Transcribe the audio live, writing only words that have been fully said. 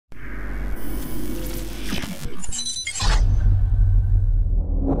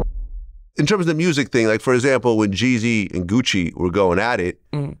in terms of the music thing, like for example, when Jeezy and Gucci were going at it,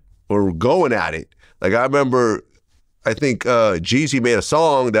 like I remember, I think Jeezy made a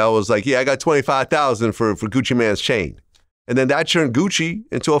song that was like, yeah, I got 25,000 for Gucci Mane's chain. And then that turned Gucci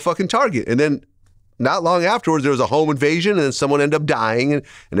into a fucking target. And then not long afterwards, there was a home invasion and then someone ended up dying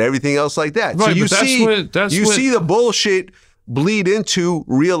and everything else like that. Right, so you see the bullshit bleed into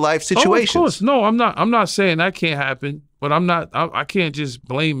real life situations. Oh, of course. No, I'm not saying that can't happen, but I can't just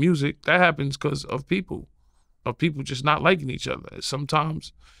blame music. That happens because of people just not liking each other.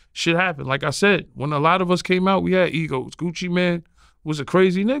 Sometimes shit happen. Like I said, when a lot of us came out, we had egos. Gucci Mane was a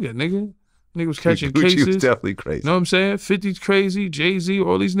crazy nigga. Nigga was catching cases. Gucci was definitely crazy. You know what I'm saying? 50's crazy, Jay-Z,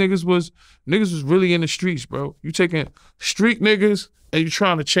 all these niggas was really in the streets, bro. You taking street niggas and you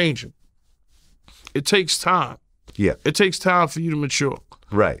trying to change them. It takes time. Yeah. It takes time for you to mature.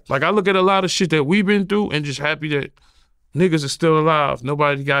 Right. Like I look at a lot of shit that we've been through and just happy that niggas are still alive.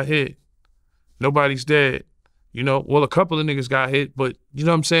 Nobody got hit. Nobody's dead. You know, well, a couple of niggas got hit, but you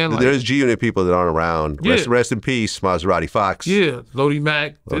know what I'm saying? Like, there's G-Unit people that aren't around. Yeah. Rest in peace, Maserati Fox. Yeah, Lodi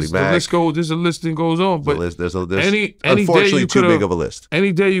Mac. There's a list that goes on. But there's any unfortunately too big of a list.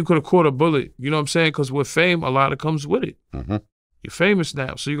 Any day you could have caught a bullet, you know what I'm saying? Because with fame, a lot of comes with it. Mm-hmm. You're famous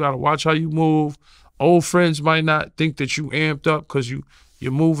now, so you got to watch how you move. Old friends might not think that you amped up because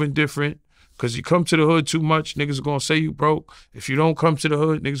you're moving different. Because you come to the hood too much, niggas are going to say you broke. If you don't come to the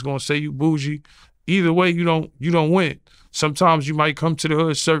hood, niggas going to say you bougie. Either way, you don't win. Sometimes you might come to the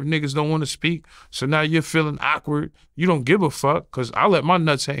hood, certain niggas don't want to speak, so now you're feeling awkward. You don't give a fuck, because I let my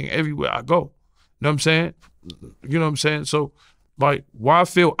nuts hang everywhere I go. You know what I'm saying? You know what I'm saying? So, like, why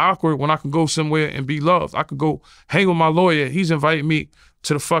feel awkward when I can go somewhere and be loved? I could go hang with my lawyer. He's inviting me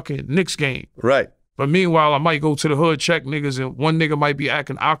to the fucking Knicks game. Right. But meanwhile, I might go to the hood, check niggas, and one nigga might be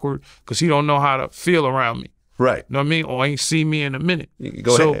acting awkward because he don't know how to feel around me. Right. You know what I mean? Or ain't seen me in a minute.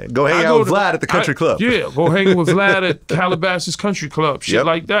 Go hang out with Vlad at the country club. Yeah, go hang with Vlad at Calabasas Country Club, shit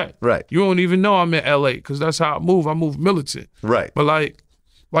like that. Right. You don't even know I'm in LA because that's how I move. I move militant. Right. But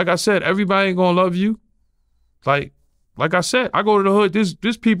like I said, everybody ain't gonna love you. Like I said, I go to the hood,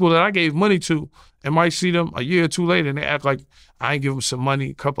 there's people that I gave money to and might see them a year or two later and they act like I ain't give them some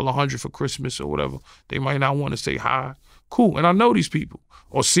money, a couple of $100 for Christmas or whatever. They might not want to say hi. Cool, and I know these people.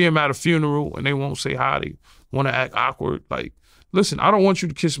 Or see them at a funeral and they won't say hi. They want to act awkward. Like, listen, I don't want you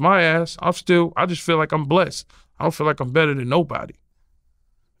to kiss my ass. I just feel like I'm blessed. I don't feel like I'm better than nobody.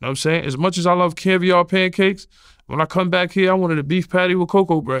 You know what I'm saying? As much as I love caviar pancakes, when I come back here, I wanted a beef patty with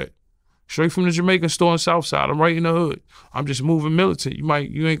cocoa bread. Straight from the Jamaican store in Southside. I'm right in the hood. I'm just moving militant. You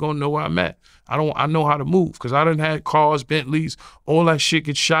ain't gonna know where I'm at. I know how to move because I done had cars, Bentleys, all that shit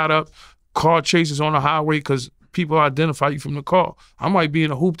get shot up, car chases on the highway because people identify you from the car. I might be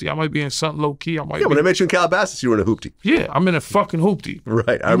in a hoopty. I might be in something low key. When I met you in Calabasas, you were in a hoopty. Yeah, I'm in a fucking hoopty.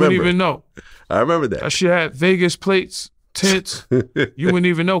 Right, I remember. You wouldn't even know. I remember that. That shit had Vegas plates, tents. You wouldn't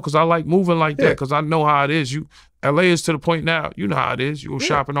even know because I like moving like that because I know how it is. LA is to the point now. You know how it is. You go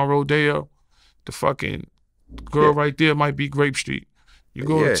shopping on Rodeo. The fucking girl right there might be Grape Street. You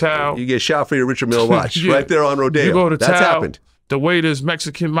go to Tao. You get shot for your Richard Mille watch right there on Rodeo. You go to That's Tao. happened. The waiter's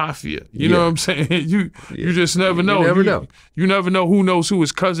Mexican mafia. You know what I'm saying? You just never know. You never know. You never know who knows who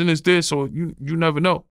his cousin is this, or you never know.